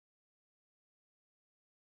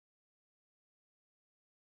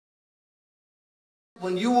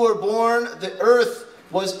When you were born, the earth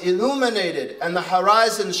was illuminated and the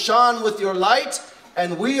horizon shone with your light,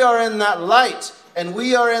 and we are in that light, and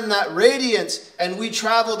we are in that radiance, and we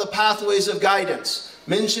travel the pathways of guidance.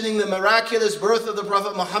 Mentioning the miraculous birth of the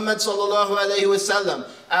Prophet Muhammad sallallahu alaihi wasallam,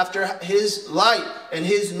 after his light and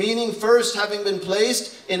his meaning first having been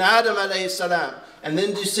placed in Adam alayhi salam, and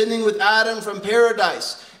then descending with Adam from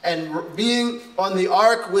paradise, and being on the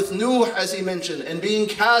ark with Nuh, as he mentioned, and being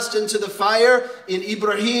cast into the fire in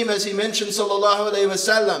Ibrahim, as he mentioned sallallahu alaihi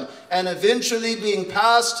wasallam, and eventually being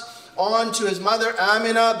passed on to his mother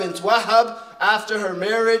Amina bint Wahab after her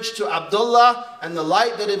marriage to Abdullah, and the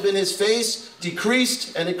light that had been his face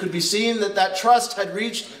decreased, and it could be seen that that trust had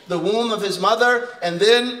reached the womb of his mother. And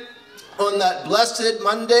then on that blessed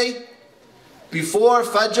Monday before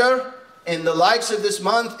Fajr, in the likes of this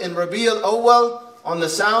month, in Rabi al-Awal, on the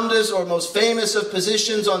soundest or most famous of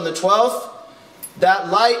positions, on the 12th, that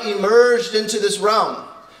light emerged into this realm.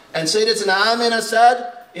 And Sayyidatina Amina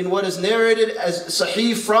said, in what is narrated as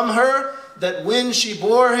Sahih from her, that when she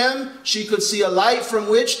bore him, she could see a light from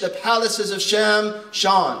which the palaces of Sham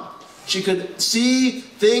shone. She could see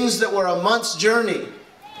things that were a month's journey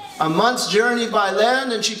by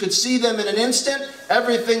land, and she could see them in an instant.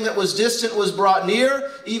 Everything that was distant was brought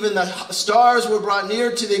near. Even the stars were brought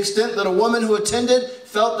near, to the extent that a woman who attended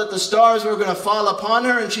felt that the stars were going to fall upon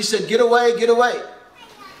her, and she said, "Get away, get away."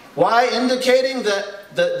 Why? Indicating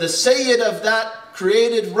that the Sayyid of that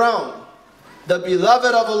created realm, the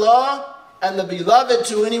beloved of Allah, and the beloved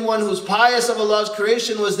to anyone who's pious of Allah's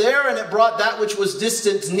creation, was there, and it brought that which was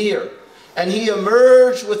distant near. And he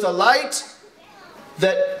emerged with a light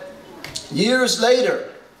that years later,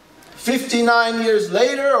 59 years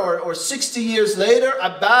later or 60 years later,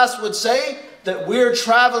 Abbas would say that we're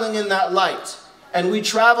traveling in that light, and we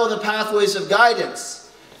travel the pathways of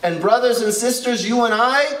guidance. And brothers and sisters, you and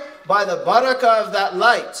I, by the barakah of that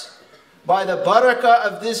light, by the barakah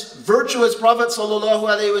of this virtuous Prophet sallallahu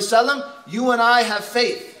alaihi wasallam, you and I have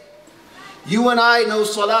faith. You and I know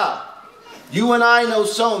salah. You and I know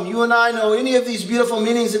Som. You and I know any of these beautiful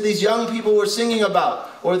meanings that these young people were singing about,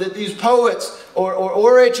 or that these poets or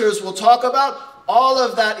orators will talk about. All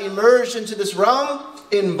of that emerged into this realm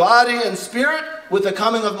in body and spirit with the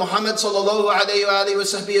coming of Muhammad sallallahu alaihi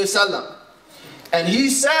wasallam. And he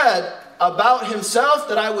said about himself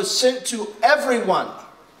that I was sent to everyone.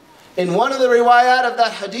 In one of the riwayat of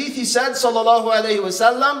that hadith, he said sallallahu alaihi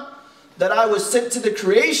wasallam that I was sent to the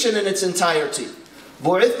creation in its entirety.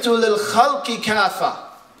 بُعِثْتُ لِلْخَلْقِ كَافَةً.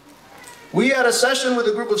 We had a session with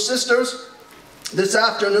a group of sisters this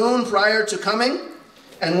afternoon prior to coming,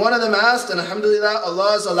 and one of them asked, and alhamdulillah,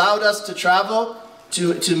 Allah has allowed us to travel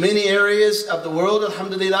to many areas of the world,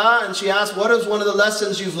 alhamdulillah, and she asked, what is one of the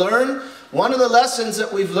lessons you've learned? One of the lessons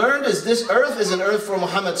that we've learned is this earth is an earth for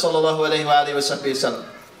Muhammad sallallahu alaihi wasallam.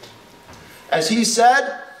 As he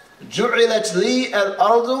said, جُعِلَتْ لِي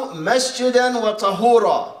الْأَرْضُ مَسْجِدًا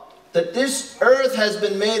وَطَهُورًا, that this earth has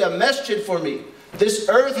been made a masjid for me. This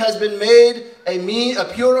earth has been made a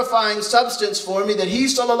purifying substance for me, that he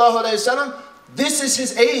sallallahu alaihi wasallam, this is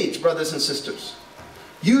his age, brothers and sisters.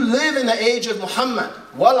 You live in the age of Muhammad.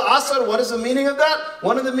 Wal asr, what is the meaning of that?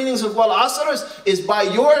 One of the meanings of wal asr is by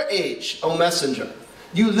your age, O messenger.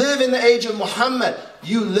 You live in the age of Muhammad.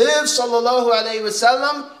 You live, sallallahu alaihi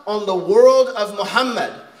wasallam, on the world of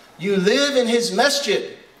Muhammad. You live in his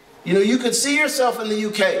masjid. You know, you could see yourself in the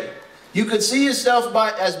UK. You could see yourself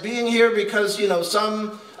as being here because, you know,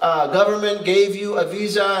 some government gave you a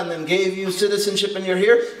visa and then gave you citizenship and you're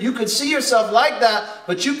here. You could see yourself like that,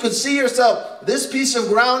 but you could see yourself, this piece of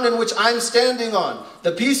ground in which I'm standing on,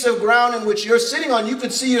 the piece of ground in which you're sitting on, you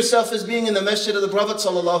could see yourself as being in the masjid of the Prophet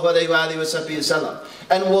sallallahu alaihi wasallam.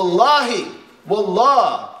 And wallahi,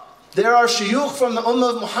 wallah, there are shuyukh from the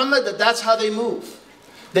ummah of Muhammad that's how they move.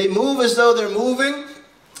 They move as though they're moving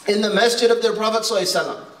in the masjid of their Prophet sallallahu alaihi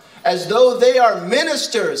wasallam, as though they are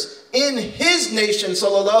ministers in his nation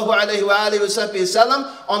sallallahu alaihi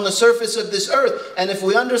wasallam on the surface of this earth. And if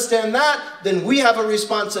we understand that, then we have a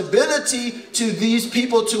responsibility to these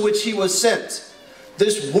people to which he was sent.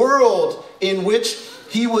 This world in which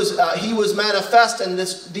he was manifest, and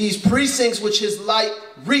these precincts which his light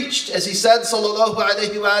reached, as he said sallallahu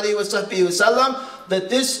alaihi wasallam, that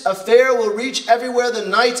this affair will reach everywhere the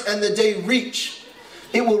night and the day reach.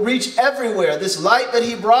 It will reach everywhere. This light that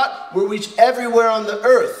he brought will reach everywhere on the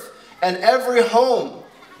earth. And every home,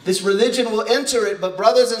 this religion will enter it. But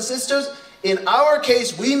brothers and sisters, in our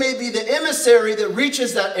case, we may be the emissary that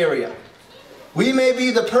reaches that area. We may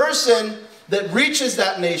be the person that reaches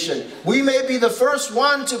that nation. We may be the first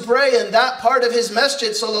one to pray in that part of his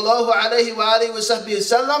masjid, sallallahu alaihi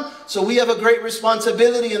wasallam. So we have a great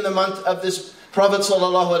responsibility in the month of this Prophet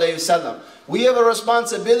ﷺ. We have a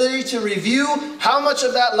responsibility to review how much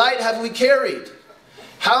of that light have we carried.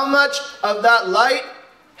 How much of that light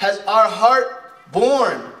has our heart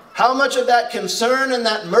borne? How much of that concern and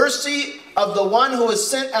that mercy of the one who is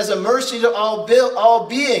sent as a mercy to all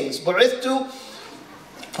beings? بُعِثْتُ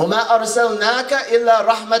وَمَا أَرْسَلْنَاكَ إِلَّا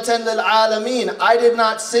رَحْمَةً لِلْعَالَمِينَ. I did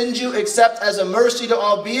not send you except as a mercy to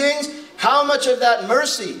all beings. How much of that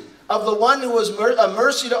mercy of the one who is a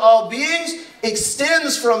mercy to all beings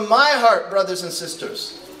extends from my heart, brothers and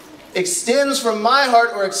sisters? Extends from my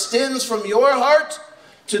heart, or extends from your heart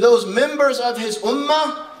to those members of his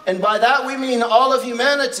ummah. And by that we mean all of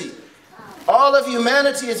humanity. All of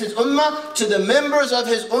humanity is his ummah, to the members of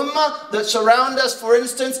his ummah that surround us, for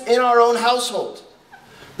instance, in our own household.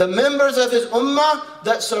 The members of his ummah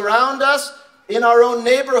that surround us in our own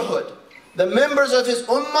neighborhood. The members of his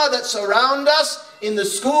ummah that surround us in the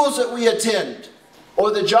schools that we attend, or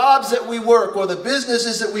the jobs that we work, or the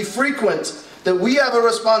businesses that we frequent, that we have a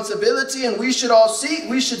responsibility, and we should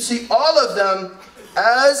see all of them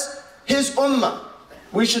as his ummah.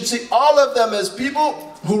 We should see all of them as people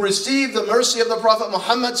who receive the mercy of the Prophet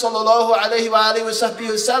Muhammad sallallahu alaihi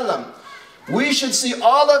wasallam. We should see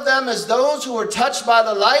all of them as those who were touched by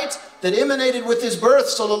the light that emanated with his birth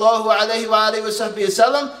sallallahu alaihi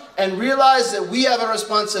wasallam, and realize that we have a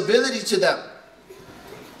responsibility to them.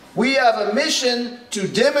 We have a mission to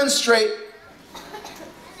demonstrate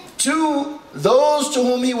to those to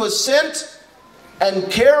whom he was sent,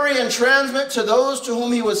 and carry and transmit to those to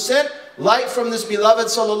whom he was sent, light from this beloved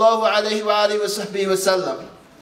sallallahu alaihi wasallam.